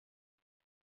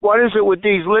what is it with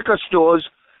these liquor stores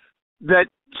that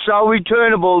sell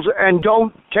returnables and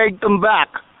don't take them back?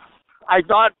 I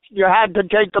thought you had to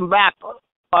take them back or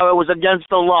it was against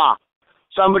the law.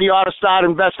 Somebody ought to start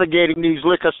investigating these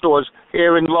liquor stores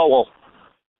here in Lowell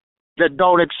that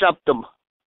don't accept them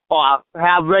or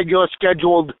have regular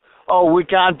scheduled, oh, we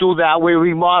can't do that, we're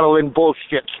remodeling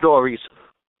bullshit stories.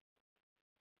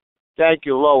 Thank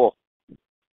you, Lowell.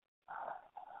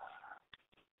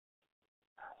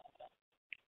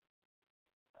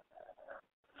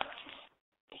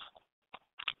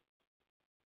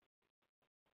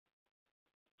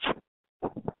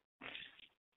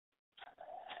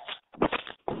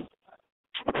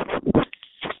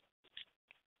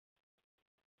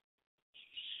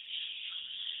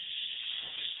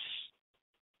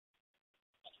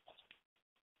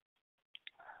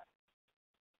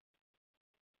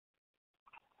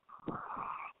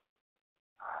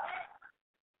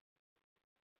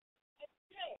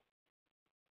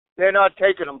 They're not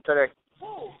taking them today.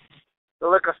 Who? The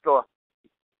liquor store.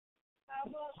 How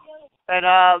about the other?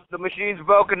 And the machine's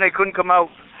broken, they couldn't come out.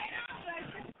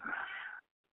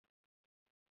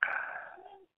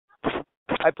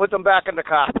 I put them back in the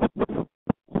car.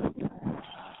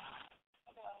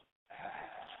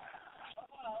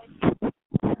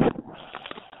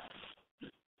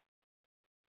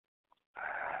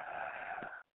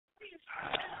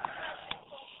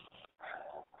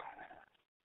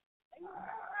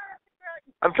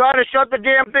 I'm trying to shut the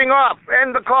damn thing off.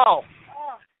 End the call.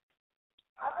 Oh,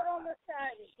 I put on the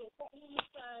side. Put on the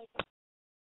side.